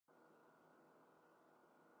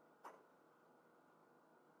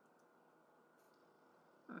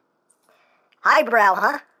Highbrow,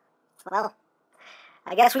 huh? Well,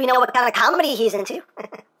 I guess we know what kind of comedy he's into.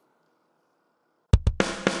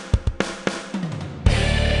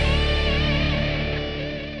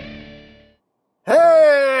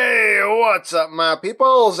 Hey, what's up, my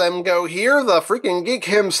peoples? EmGo here, the freaking geek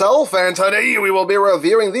himself, and today we will be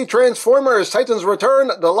reviewing the Transformers Titans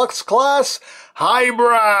Return Deluxe Class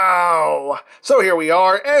Highbrow. So here we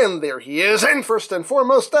are, and there he is. And first and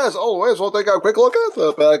foremost, as always, we'll take a quick look at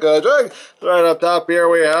the packaging. Right up top here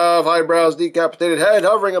we have Highbrow's decapitated head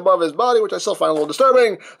hovering above his body, which I still find a little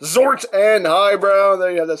disturbing. Zort and Highbrow.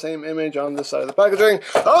 There you have the same image on this side of the packaging.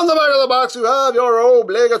 On the back of the box, you have your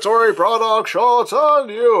obligatory product shots, and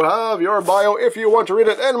you have your bio if you want to read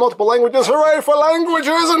it in multiple languages. Hooray for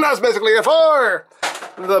languages! And that's basically it for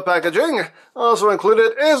the packaging. Also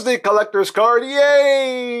included is the collector's card.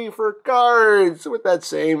 Yay for cards with that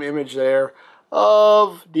same image there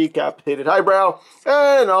of decapitated Highbrow.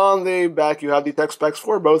 And on the back you have the tech specs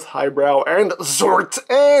for both Highbrow and Zort.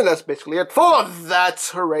 And that's basically it for that.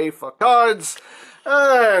 Hooray for cards.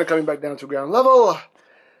 And coming back down to ground level,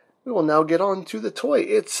 we will now get on to the toy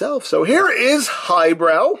itself. So here is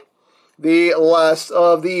Highbrow, the last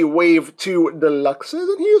of the Wave 2 Deluxes,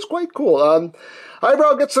 and he is quite cool.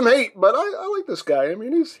 Highbrow gets some hate, but I like this guy. I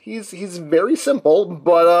mean, he's very simple,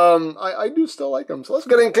 but I do still like him. So let's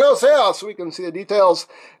get in close here so we can see the details.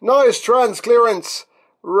 Nice trans clearance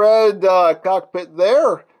red cockpit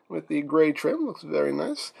there with the gray trim. Looks very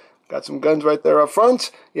nice. Got some guns right there up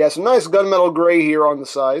front. He has some nice gunmetal gray here on the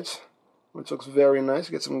sides, which looks very nice.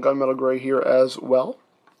 Get some gunmetal gray here as well,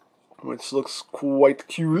 which looks quite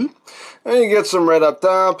cool. And you get some red up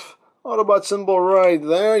top. Autobot symbol right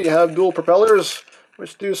there. You have dual propellers,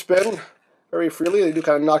 which do spin very freely. They do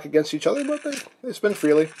kind of knock against each other, but they spin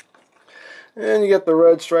freely. And you get the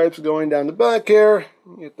red stripes going down the back here.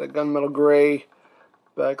 You get the gunmetal gray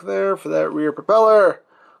back there for that rear propeller.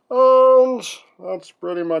 And that's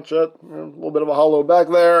pretty much it. A little bit of a hollow back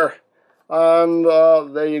there. And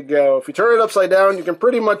there you go. If you turn it upside down, you can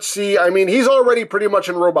pretty much see, I mean, he's already pretty much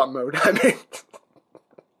in robot mode. I mean,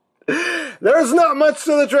 there's not much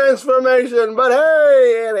to the transformation, but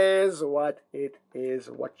hey, it is what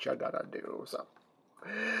you gotta do. So,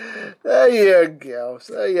 there you go.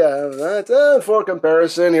 So there you have that. And for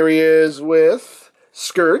comparison, here he is with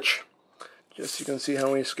Scourge. Just so you can see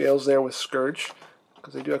how he scales there with Scourge,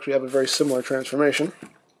 because they do actually have a very similar transformation.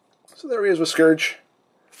 So there he is with Scourge.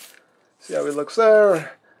 See how he looks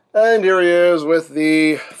there. And here he is with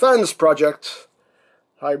the Fans Project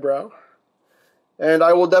Highbrow. And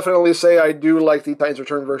I will definitely say I do like the Titans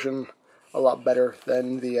Return version a lot better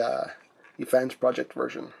than the Fans Project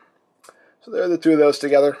version. So there are the two of those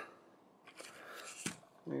together.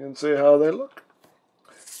 You can see how they look.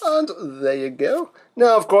 And there you go.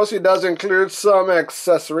 Now, of course, he does include some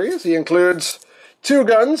accessories. He includes two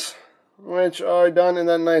guns, which are done in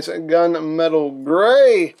that nice gunmetal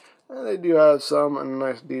gray. And they do have some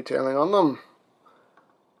nice detailing on them.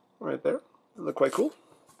 Right there. They look quite cool.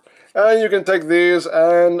 And you can take these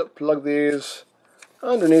and plug these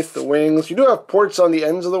underneath the wings. You do have ports on the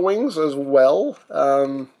ends of the wings as well.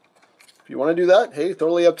 If you want to do that, hey,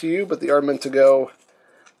 totally up to you. But they are meant to go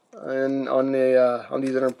on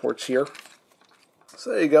these inner ports here.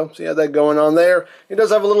 So there you go. So you have that going on there. It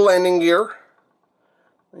does have a little landing gear.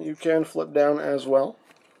 You can flip down as well.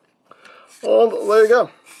 Well, there you go.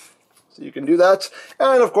 So you can do that.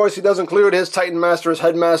 And of course, he does include his Titan Master, his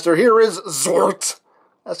Headmaster. Here is Zort.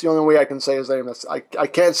 That's the only way I can say his name. I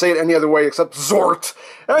can't say it any other way except Zort.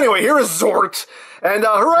 Anyway, here is Zort. And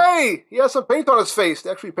hooray! He has some paint on his face.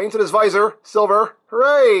 They actually painted his visor silver.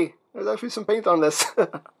 Hooray! There's actually some paint on this.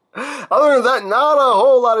 Other than that, not a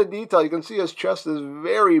whole lot of detail. You can see his chest is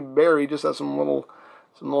very bare. He just has some little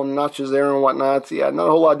notches there and whatnot. Yeah, not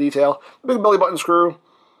a whole lot of detail. Big belly button screw.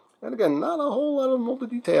 And again, not a whole lot of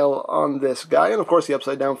molded detail on this guy. And of course, the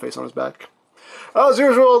upside down face on his back. As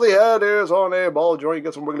usual, the head is on a ball joint. You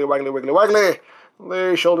get some wiggly, waggly, wiggly, waggly.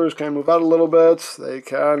 The shoulders can move out a little bit. They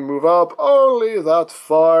can move up only that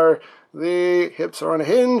far. The hips are on a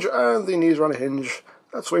hinge, and the knees are on a hinge.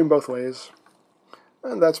 That's swing both ways.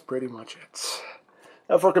 And that's pretty much it.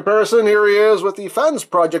 Now, for comparison, here he is with the Fans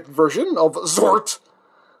Project version of Zort.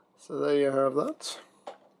 So there you have that.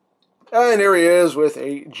 And here he is with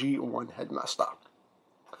a G1 Headmaster.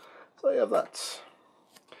 So you have that.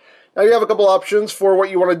 Now you have a couple options for what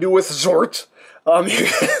you want to do with Zort. I'm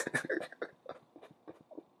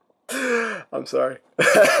sorry.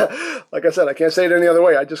 Like I said, I can't say it any other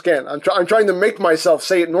way. I just can't. I'm trying to make myself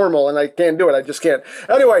say it normal, and I can't do it. I just can't.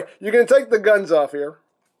 Anyway, you can take the guns off here.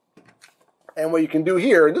 And what you can do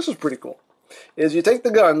here, and this is pretty cool, is you take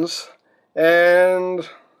the guns and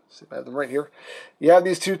see if I have them right here. You have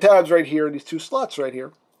these two tabs right here, these two slots right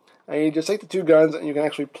here. And you just take the two guns and you can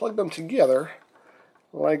actually plug them together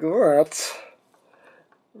like that,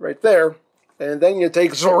 right there. And then you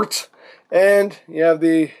take Zort, and you have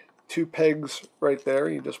the two pegs right there.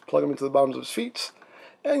 You just plug them into the bottoms of his feet,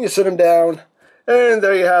 and you sit him down, and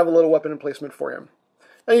there you have a little weapon emplacement for him.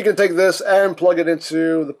 And you can take this and plug it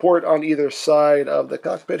into the port on either side of the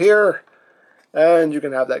cockpit here, and you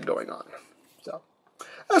can have that going on. So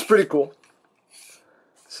that's pretty cool.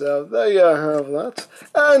 So there you have that.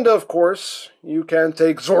 And of course, you can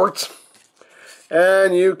take Zort,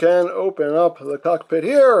 and you can open up the cockpit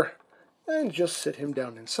here, and just sit him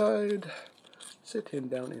down inside. Sit him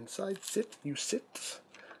down inside. Sit, you sit.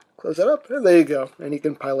 Close that up, and there you go. And he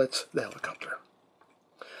can pilot the helicopter.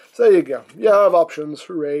 So there you go. You have options.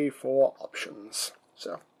 Hooray for options.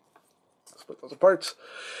 So, split those apart.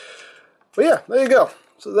 But yeah, there you go.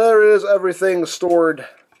 So there is everything stored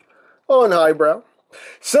on Highbrow.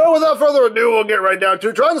 So without further ado, we'll get right down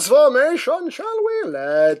to transformation, shall we?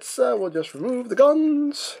 We'll just remove the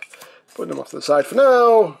guns. Put them off to the side for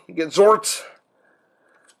now. You get Zort.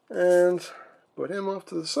 And put him off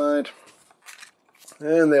to the side.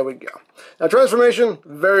 And there we go. Now transformation,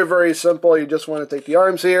 very, very simple. You just want to take the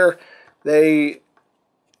arms here. They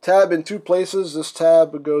tab in two places. This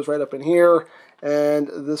tab goes right up in here. And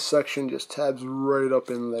this section just tabs right up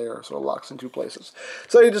in there. So it locks in two places.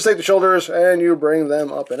 So you just take the shoulders and you bring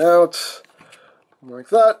them up and out. Like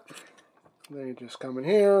that. Then you just come in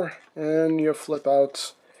here and you flip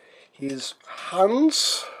out his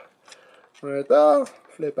hands. Right there.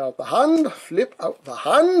 Flip out the hand. Flip out the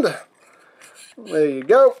hand. There you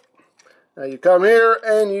go. Now you come here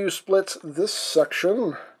and you split this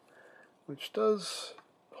section, which does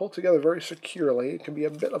hold together very securely. It can be a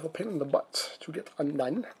bit of a pain in the butt to get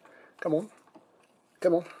undone. Come on.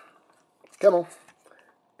 Come on. Come on.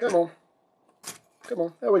 Come on. Come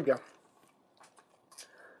on. There we go.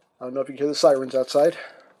 I don't know if you can hear the sirens outside.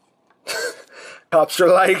 Cops are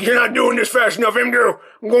like, "You're not doing this fast enough, EmGo.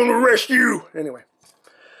 I'm going to arrest you." Anyway.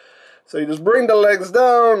 So you just bring the legs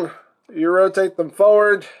down. You rotate them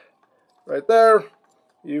forward. Right there.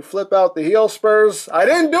 You flip out the heel spurs. I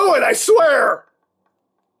didn't do it, I swear!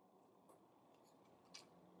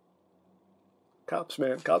 Cops,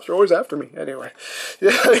 man. Cops are always after me. Anyway.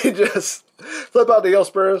 Yeah, you just flip out the heel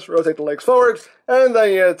spurs, rotate the legs forward, and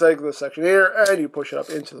then you take this section here, and you push it up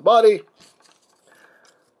into the body.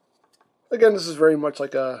 Again, this is very much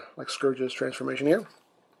like Scourge's transformation here.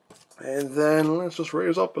 And then let's just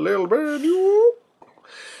raise up a little bit.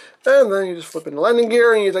 And then you just flip in the landing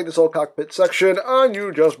gear, and you take this whole cockpit section, and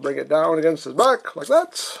you just bring it down against his back, like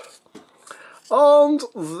that. And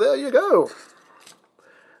there you go.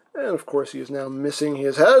 And of course, he is now missing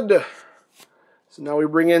his head. So now we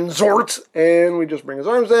bring in Zort, and we just bring his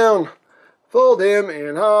arms down, fold him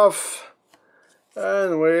in half,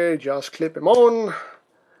 and we just clip him on,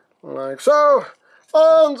 like so.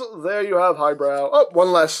 And there you have Highbrow. Oh,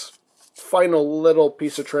 one less final little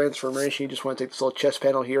piece of transformation. You just want to take this little chest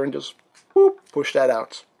panel here and just whoop, push that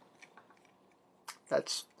out.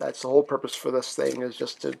 That's the whole purpose for this thing, is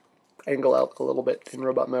just to angle out a little bit in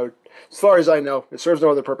robot mode. As far as I know, it serves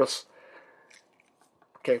no other purpose.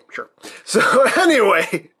 Okay, sure. So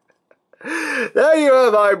anyway, there you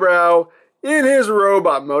have Highbrow in his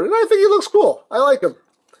robot mode, and I think he looks cool. I like him.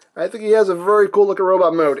 I think he has a very cool looking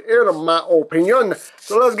robot mode, in my opinion.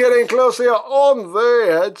 So let's get in close here on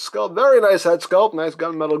the head sculpt. Very nice head sculpt. Nice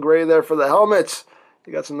gunmetal gray there for the helmet.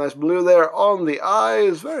 You got some nice blue there on the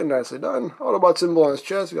eyes. Very nicely done. Autobot symbol on his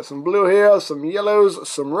chest. You got some blue here, some yellows,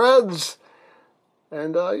 some reds.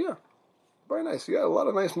 And yeah, very nice. You got a lot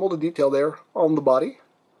of nice molded detail there on the body.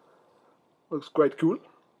 Looks quite cool.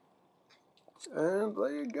 And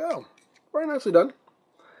there you go. Very nicely done.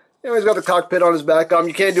 You know, he's got the cockpit on his back.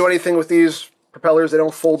 You can't do anything with these propellers. They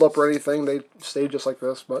don't fold up or anything. They stay just like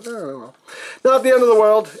this. But I don't know. Not the end of the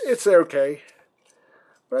world. It's okay.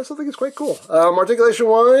 But I still think it's quite cool.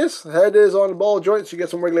 Articulation-wise, the head is on a ball joint, so you get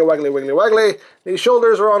some wiggly, waggly, wiggly, waggly. These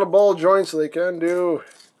shoulders are on a ball joint, so they can do,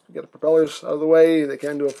 get the propellers out of the way, they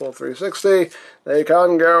can do a full 360. They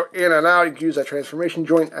can go in and out. You can use that transformation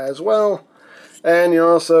joint as well. And you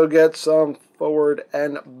also get some forward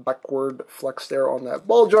and backward flex there on that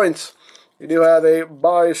ball joint. You do have a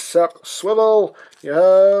bicep swivel. You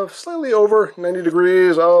have slightly over 90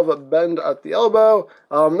 degrees of bend at the elbow.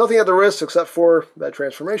 Nothing at the wrist except for that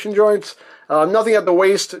transformation joint. Nothing at the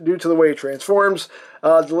waist due to the way it transforms.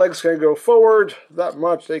 The legs can go forward that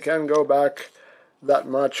much. They can go back that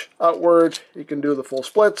much outward. You can do the full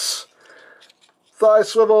splits. Thigh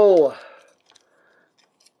swivel.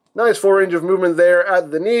 Nice full range of movement there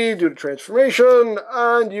at the knee due to transformation,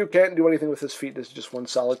 and you can't do anything with his feet. This is just one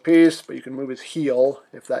solid piece, but you can move his heel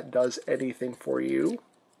if that does anything for you.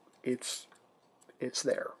 It's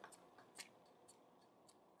there.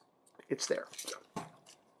 It's there. So,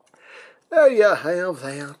 there you have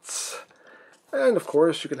that. And of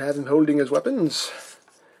course, you can have him holding his weapons.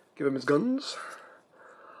 Give him his guns.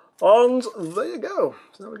 And there you go.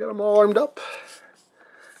 So now we got him all armed up.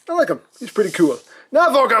 I like him. He's pretty cool.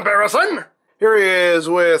 Now for comparison, here he is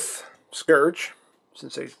with Scourge,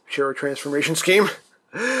 since they share a transformation scheme.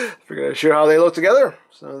 We're going to show how they look together.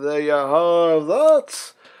 So there you have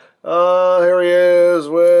that. Here he is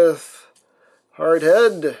with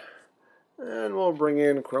Hardhead. And we'll bring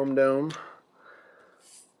in Chrome Dome.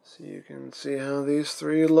 So you can see how these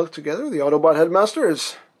three look together. The Autobot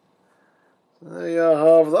Headmasters. There you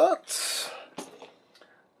have that.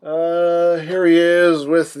 Here he is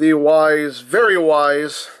with the wise, very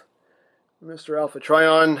wise, Mr. Alpha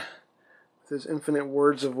Trion, with his infinite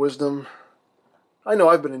words of wisdom. I know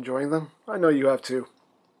I've been enjoying them. I know you have too.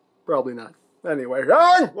 Probably not. Anyway.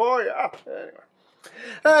 Anyway.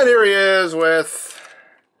 And here he is with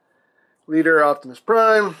Leader Optimus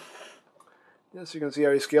Prime. Yes, you can see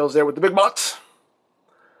how he scales there with the big bots.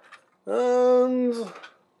 And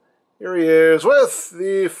here he is with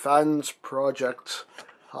the Fans Project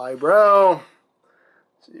Highbrow.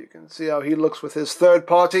 So you can see how he looks with his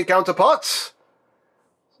third-party counterparts.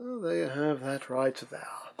 So there you have that right there.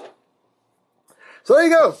 So there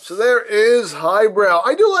you go. So there is Highbrow.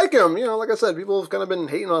 I do like him. You know, like I said, people have kind of been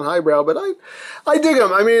hating on Highbrow, but I dig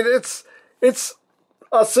him. I mean, it's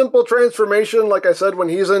a simple transformation. Like I said, when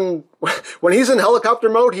he's in helicopter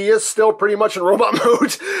mode, he is still pretty much in robot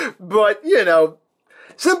mode. But, you know,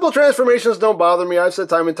 simple transformations don't bother me. I've said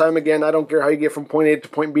time and time again, I don't care how you get from point A to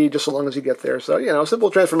point B, just so long as you get there. So, you know,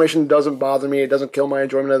 simple transformation doesn't bother me. It doesn't kill my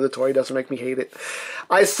enjoyment of the toy. It doesn't make me hate it.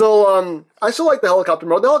 I still like the helicopter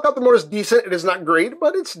mode. The helicopter mode is decent. It is not great,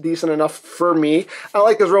 but it's decent enough for me. I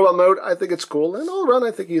like his robot mode. I think it's cool. And all around,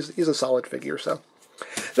 I think he's a solid figure, so.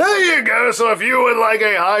 There you go. So if you would like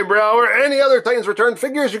a Highbrow or any other Titans Return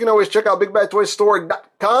figures, you can always check out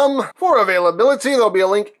BigBadToyStore.com for availability. There'll be a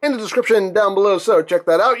link in the description down below, so check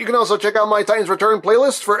that out. You can also check out my Titans Return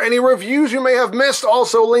playlist for any reviews you may have missed,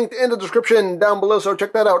 also linked in the description down below, so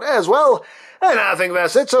check that out as well. And I think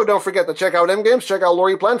that's it, so don't forget to check out EmGo's, check out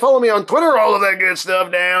Lori Plan, follow me on Twitter, all of that good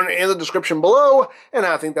stuff down in the description below. And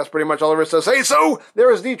I think that's pretty much all there is to say. So,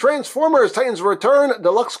 there is the Transformers Titans Return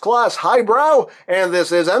Deluxe Class Highbrow, and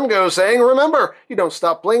this is EmGo saying, remember, you don't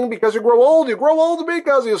stop playing because you grow old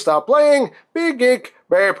because you stop playing. Be geek,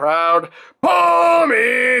 be proud, palm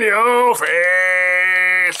in your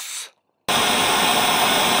face.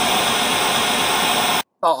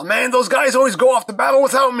 Oh man, those guys always go off to battle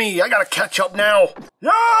without me. I gotta catch up now.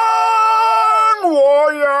 Young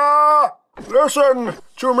warrior, listen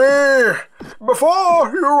to me.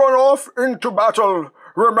 Before you run off into battle,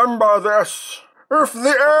 remember this. If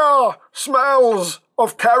the air smells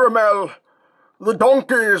of caramel, the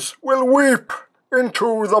donkeys will weep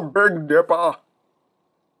into the Big Dipper.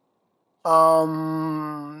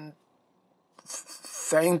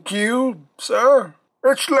 Thank you, sir.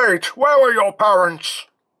 It's late. Where were your parents?